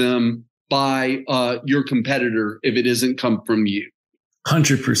for them by your competitor if it isn't come from you.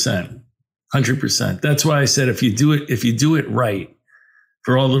 100%. 100%. That's why I said if you do it right,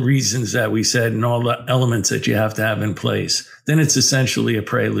 for all the reasons that we said and all the elements that you have to have in place, then it's essentially a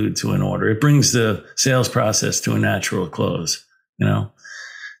prelude to an order. It brings the sales process to a natural close.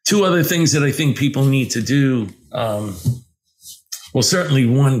 2 other things that I think people need to do. Well, certainly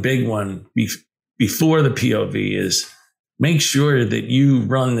one big one before the POV is make sure that you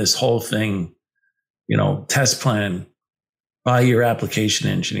run this whole thing, test plan by your application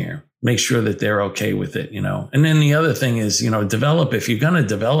engineer. Make sure that they're okay with it, And then the other thing is, if you're going to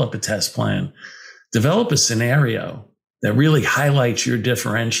develop a test plan, develop a scenario that really highlights your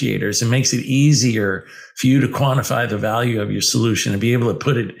differentiators and makes it easier for you to quantify the value of your solution and be able to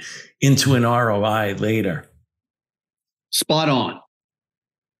put it into an ROI later. Spot on.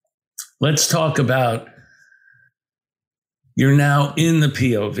 Let's talk about you're now in the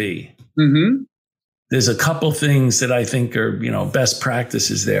POV. Mm-hmm. There's a couple things that I think are, best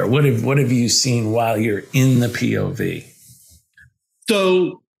practices there. What have you seen while you're in the POV?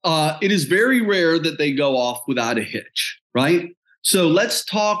 So it is very rare that they go off without a hitch, right? So let's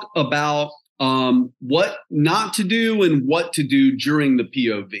talk about what not to do and what to do during the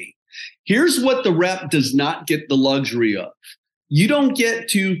POV. Here's what the rep does not get the luxury of. You don't get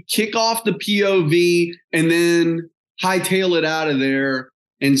to kick off the POV and then hightail it out of there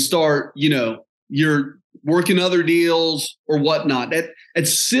and start, you're working other deals or whatnot.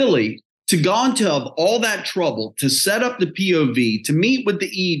 It's silly to go into all that trouble to set up the POV, to meet with the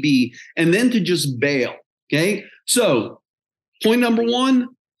EB, and then to just bail. Okay. So point number one,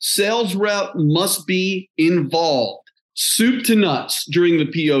 sales rep must be involved, soup to nuts during the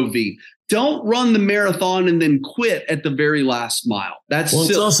POV. Don't run the marathon and then quit at the very last mile. That's well,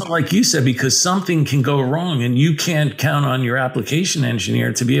 it's also like you said, because something can go wrong and you can't count on your application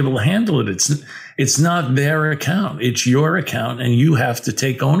engineer to be able to handle it. It's not their account. It's your account and you have to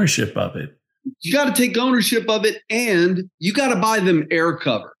take ownership of it. You got to take ownership of it and you got to buy them air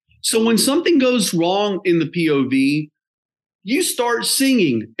cover. So when something goes wrong in the POV, you start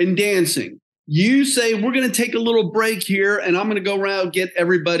singing and dancing. You say, we're going to take a little break here and I'm going to go around, get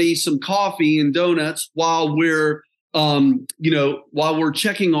everybody some coffee and donuts while we're, while we're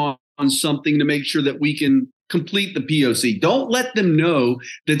checking on something to make sure that we can complete the POC. Don't let them know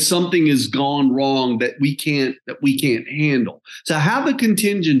that something has gone wrong that we can't handle. So have a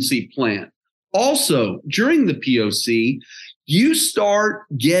contingency plan. Also, during the POC, you start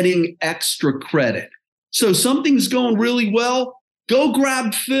getting extra credit. So something's going really well. Go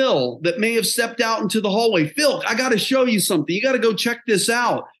grab Phil that may have stepped out into the hallway. Phil, I got to show you something. You got to go check this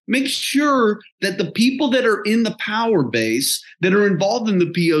out. Make sure that the people that are in the power base that are involved in the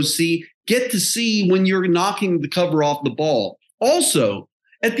POC get to see when you're knocking the cover off the ball. Also,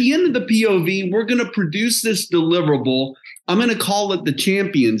 at the end of the POV, we're going to produce this deliverable. I'm going to call it the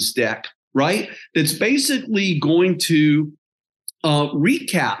champions deck, right? That's basically going to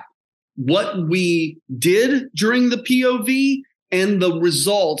recap what we did during the POV and the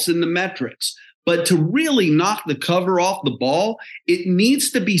results and the metrics. But to really knock the cover off the ball, it needs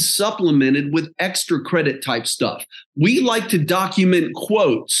to be supplemented with extra credit type stuff. We like to document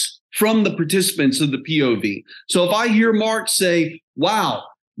quotes from the participants of the POV. So if I hear Mark say, wow,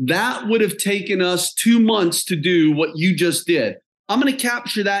 that would have taken us 2 months to do what you just did, I'm going to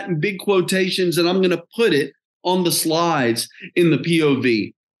capture that in big quotations and I'm going to put it on the slides in the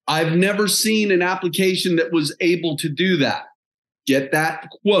POV. I've never seen an application that was able to do that. Get that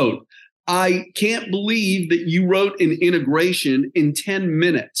quote. I can't believe that you wrote an integration in 10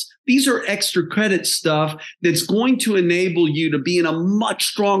 minutes. These are extra credit stuff that's going to enable you to be in a much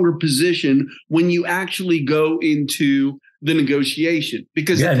stronger position when you actually go into the negotiation.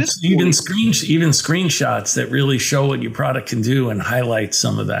 Because even screenshots that really show what your product can do and highlight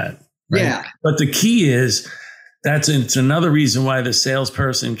some of that. Right? Yeah. But the key is, it's another reason why the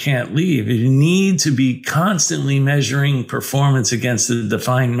salesperson can't leave. You need to be constantly measuring performance against the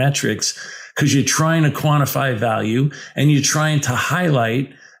defined metrics because you're trying to quantify value and you're trying to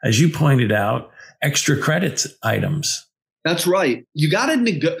highlight, as you pointed out, extra credit items. That's right. You got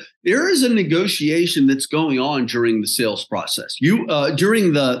to there is a negotiation that's going on during the sales process.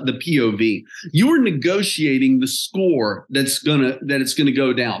 During the POV, you are negotiating the score that it's gonna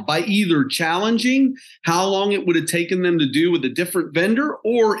go down by either challenging how long it would have taken them to do with a different vendor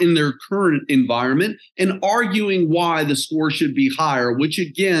or in their current environment and arguing why the score should be higher, which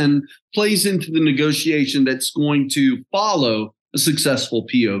again plays into the negotiation that's going to follow a successful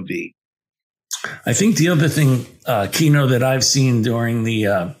POV. I think the other thing, Keno, that I've seen during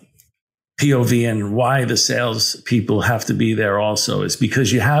the POV and why the sales people have to be there also is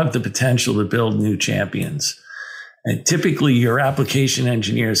because you have the potential to build new champions. And typically your application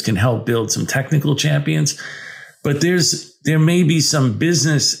engineers can help build some technical champions, but there may be some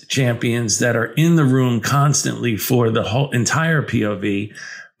business champions that are in the room constantly for the whole entire POV.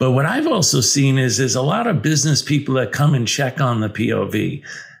 But what I've also seen is there's a lot of business people that come and check on the POV.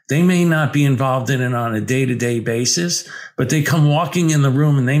 They may not be involved in it on a day-to-day basis, but they come walking in the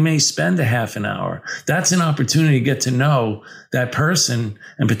room and they may spend a half an hour. That's an opportunity to get to know that person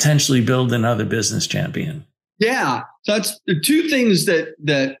and potentially build another business champion. Yeah. So that's the two things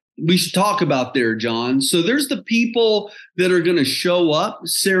that we should talk about there, John. So there's the people that are going to show up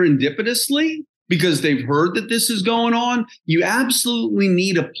serendipitously because they've heard that this is going on. You absolutely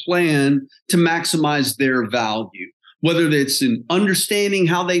need a plan to maximize their value. Whether it's in understanding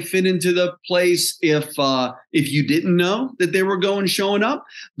how they fit into the place if you didn't know that they were showing up.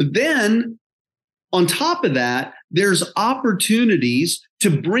 But then on top of that, there's opportunities to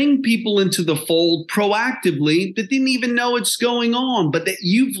bring people into the fold proactively that didn't even know it's going on, but that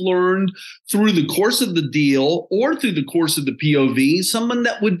you've learned through the course of the deal or through the course of the POV, someone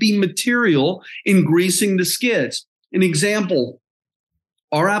that would be material in greasing the skids. An example,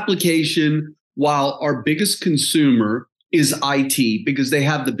 our application, while our biggest consumer is IT because they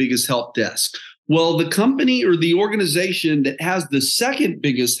have the biggest help desk, Well, the company or the organization that has the second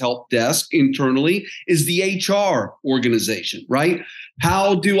biggest help desk internally is the HR organization, right?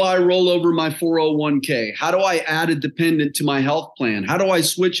 How do I roll over my 401k? How do I add a dependent to my health plan? How do I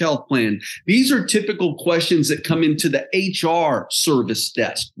switch health plan? These are typical questions that come into the HR service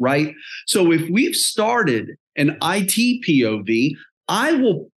desk, right? So if we've started an IT POV, I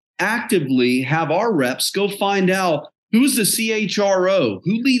will actively have our reps go find out who's the CHRO,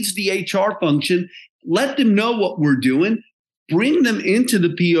 who leads the HR function, let them know what we're doing, bring them into the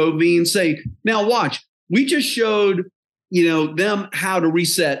POV and say, now watch, we just showed them how to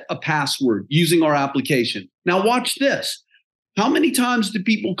reset a password using our application. Now watch this. How many times do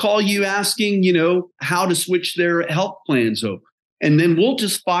people call you asking, how to switch their health plans over? And then we'll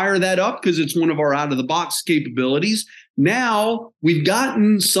just fire that up because it's one of our out of the box capabilities. Now we've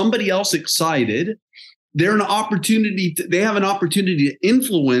gotten somebody else excited. They have an opportunity to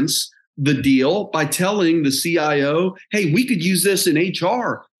influence the deal by telling the CIO, hey, we could use this in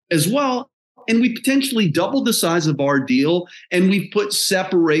HR as well. And we potentially double the size of our deal, and we put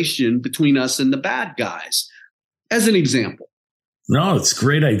separation between us and the bad guys, as an example. No, it's a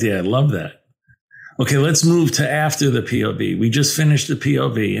great idea. I love that. Okay, let's move to after the POV. We just finished the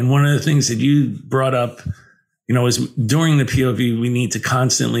POV. And one of the things that you brought up, is during the POV, we need to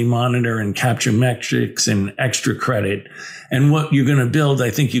constantly monitor and capture metrics and extra credit. And what you're going to build, I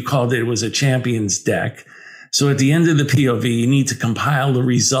think you called it, was a champions deck. So at the end of the POV, you need to compile the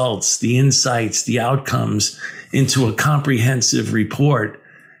results, the insights, the outcomes into a comprehensive report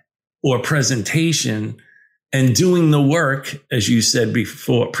or presentation, and doing the work, as you said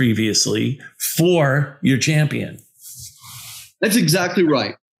previously, for your champion. That's exactly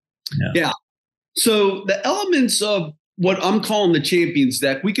right. Yeah. So the elements of what I'm calling the champions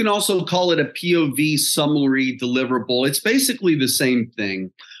deck, we can also call it a POV summary deliverable. It's basically the same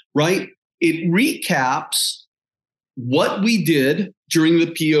thing, right? It recaps what we did during the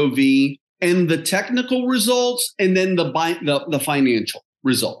POV and the technical results, and then the financial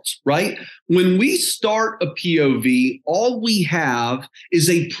results, right? When we start a POV, all we have is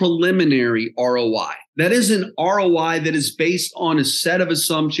a preliminary ROI. That is an ROI that is based on a set of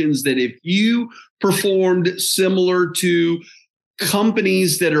assumptions that if you performed similar to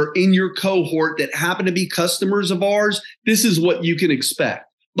companies that are in your cohort that happen to be customers of ours, this is what you can expect.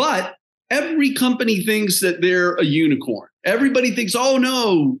 But every company thinks that they're a unicorn. Everybody thinks, oh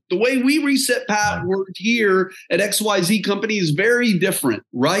no, the way we reset password here at XYZ company is very different,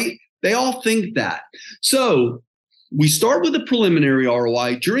 right? They all think that. So we start with a preliminary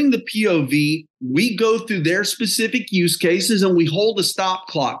ROI. During the POV, we go through their specific use cases and we hold a stop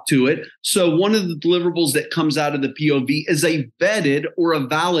clock to it. So one of the deliverables that comes out of the POV is a vetted or a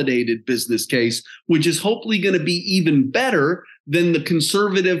validated business case, which is hopefully going to be even better than the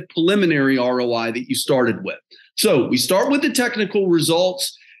conservative preliminary ROI that you started with. So we start with the technical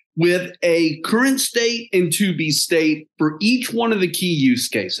results with a current state and to be state for each one of the key use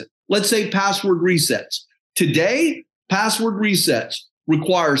cases. Let's say password resets. Today, password resets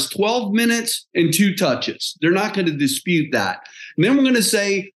requires 12 minutes and 2 touches. They're not going to dispute that. And then we're going to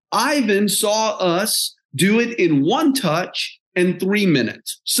say, Ivan saw us do it in 1 touch and 3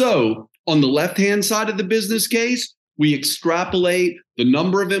 minutes. So on the left-hand side of the business case, we extrapolate the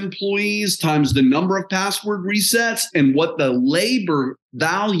number of employees times the number of password resets and what the labor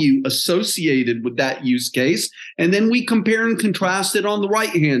value associated with that use case. And then we compare and contrast it on the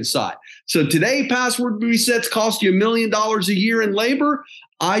right-hand side. So today, password resets cost you $1 million a year in labor.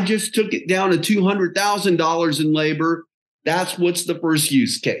 I just took it down to $200,000 in labor. That's what's the first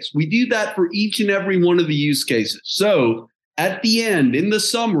use case. We do that for each and every one of the use cases. So at the end, in the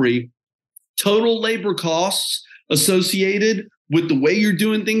summary, total labor costs associated with the way you're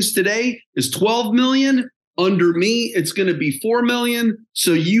doing things today is $12 million. Under me, it's going to be $4 million.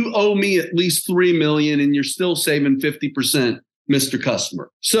 So you owe me at least $3 million and you're still saving 50%, Mr.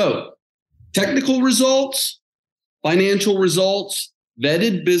 Customer. So technical results, financial results,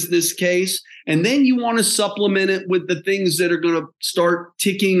 vetted business case, and then you want to supplement it with the things that are going to start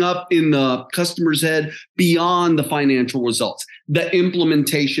ticking up in the customer's head beyond the financial results. The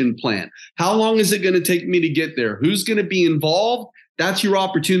implementation plan. How long is it going to take me to get there? Who's going to be involved? That's your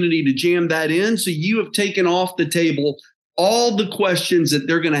opportunity to jam that in. So you have taken off the table all the questions that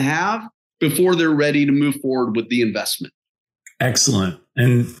they're going to have before they're ready to move forward with the investment. Excellent.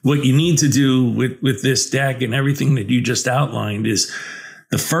 And what you need to do with this deck and everything that you just outlined is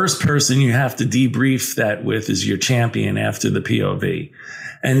the first person you have to debrief that with is your champion after the POV.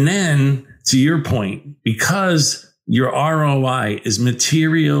 And then, to your point, because your ROI is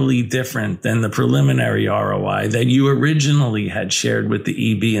materially different than the preliminary ROI that you originally had shared with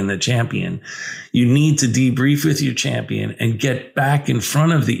the EB and the champion, you need to debrief with your champion and get back in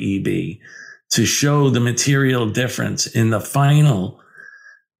front of the EB to show the material difference in the final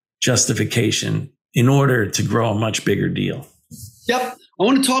justification in order to grow a much bigger deal. Yep. I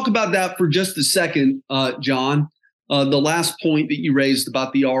want to talk about that for just a second, John, the last point that you raised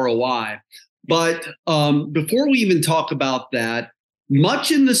about the ROI. But before we even talk about that, much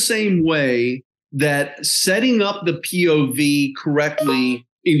in the same way that setting up the POV correctly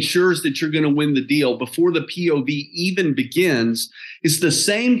ensures that you're going to win the deal before the POV even begins, it's the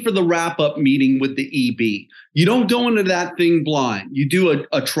same for the wrap-up meeting with the EB. You don't go into that thing blind. You do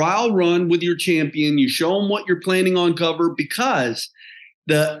a trial run with your champion. You show them what you're planning on cover, because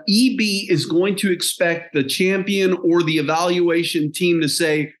the EB is going to expect the champion or the evaluation team to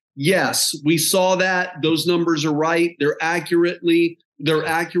say, yes, we saw that. Those numbers are right. They're accurate. We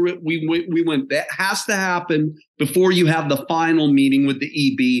went. That has to happen before you have the final meeting with the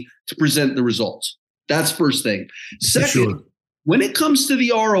EB to present the results. That's first thing. Second, when it comes to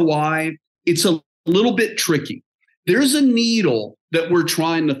the ROI, it's a little bit tricky. There's a needle that we're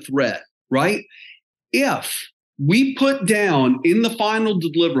trying to thread, right? If we put down in the final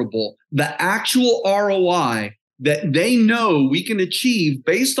deliverable the actual ROI that they know we can achieve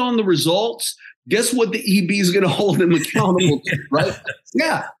based on the results, guess what the EB is going to hold them accountable to, right?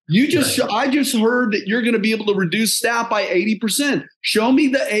 Yeah. I just heard that you're going to be able to reduce staff by 80%. Show me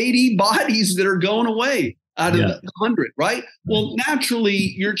the 80 bodies that are going away out of the 100, right? Well,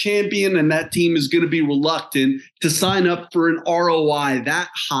 naturally, your champion and that team is going to be reluctant to sign up for an ROI that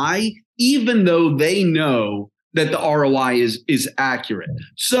high, even though they know that the ROI is accurate.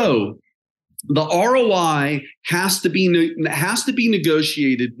 So the ROI has to be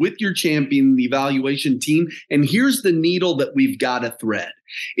negotiated with your champion, the evaluation team. And here's the needle that we've got to thread.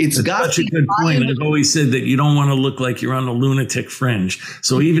 It's got such a good point. I've always said that you don't want to look like you're on the lunatic fringe.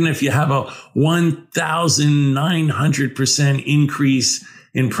 So even if you have a 1,900% increase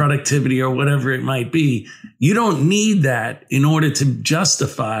in productivity or whatever it might be, you don't need that in order to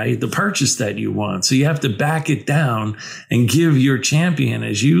justify the purchase that you want. So you have to back it down and give your champion,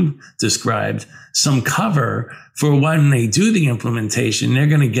 as you described, some cover for when they do the implementation. They're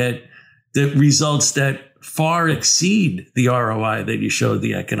going to get the results that far exceed the ROI that you showed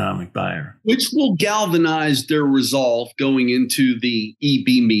the economic buyer, which will galvanize their resolve going into the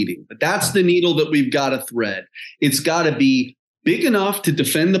EB meeting. But that's the needle that we've got to thread. It's got to be big enough to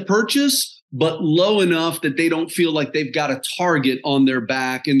defend the purchase, but low enough that they don't feel like they've got a target on their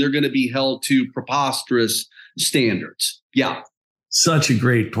back and they're going to be held to preposterous standards. Yeah. Such a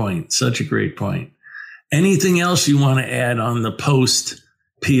great point. Such a great point. Anything else you want to add on the post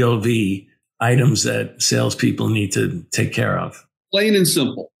POV items that salespeople need to take care of? Plain and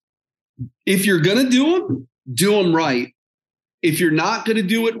simple. If you're going to do them right. If you're not going to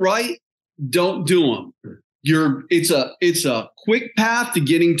do it right, don't do them. It's a quick path to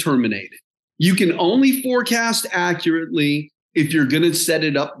getting terminated. You can only forecast accurately if you're going to set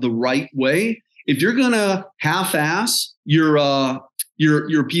it up the right way. If you're going to half-ass your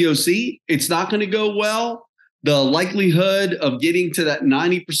POC, it's not going to go well. The likelihood of getting to that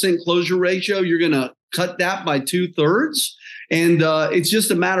 90% closure ratio, you're going to cut that by 2/3. And it's just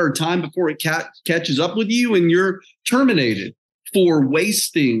a matter of time before it catches up with you and you're terminated for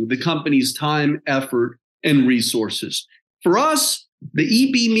wasting the company's time, effort, and resources. For us, the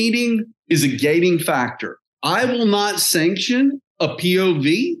EB meeting is a gating factor. I will not sanction a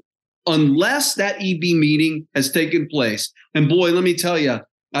POV unless that EB meeting has taken place. And boy, let me tell you,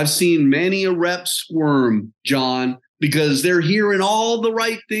 I've seen many a rep squirm, John, because they're hearing all the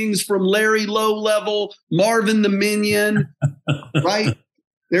right things from Larry Low Level, Marvin the Minion, right?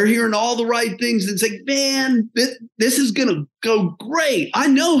 They're hearing all the right things and say, man, this is going to go great. I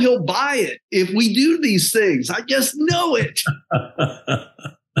know he'll buy it if we do these things. I just know it.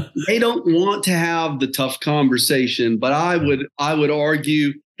 They don't want to have the tough conversation, but I would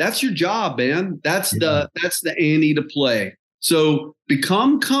argue that's your job, man. That's the ante to play. So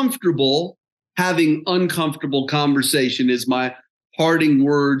become comfortable having uncomfortable conversation is my parting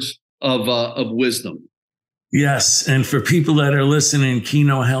words of wisdom. Yes. And for people that are listening,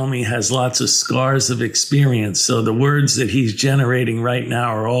 Keno Helmi has lots of scars of experience. So the words that he's generating right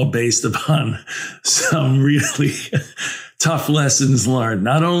now are all based upon some really tough lessons learned,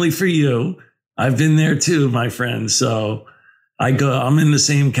 not only for you. I've been there too, my friend. So I'm in the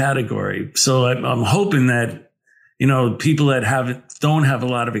same category. So I'm hoping that, people that don't have a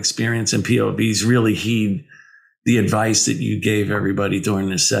lot of experience in POVs really heed the advice that you gave everybody during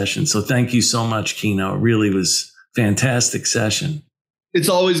this session. So thank you so much, Keno. It really was fantastic session. It's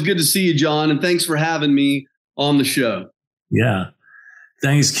always good to see you, John, and thanks for having me on the show. Yeah.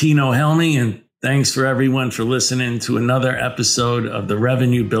 Thanks, Keno Helmi, and thanks for everyone for listening to another episode of the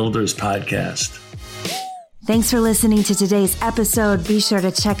Revenue Builders Podcast. Thanks for listening to today's episode. Be sure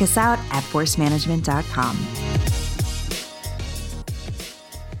to check us out at forcemanagement.com.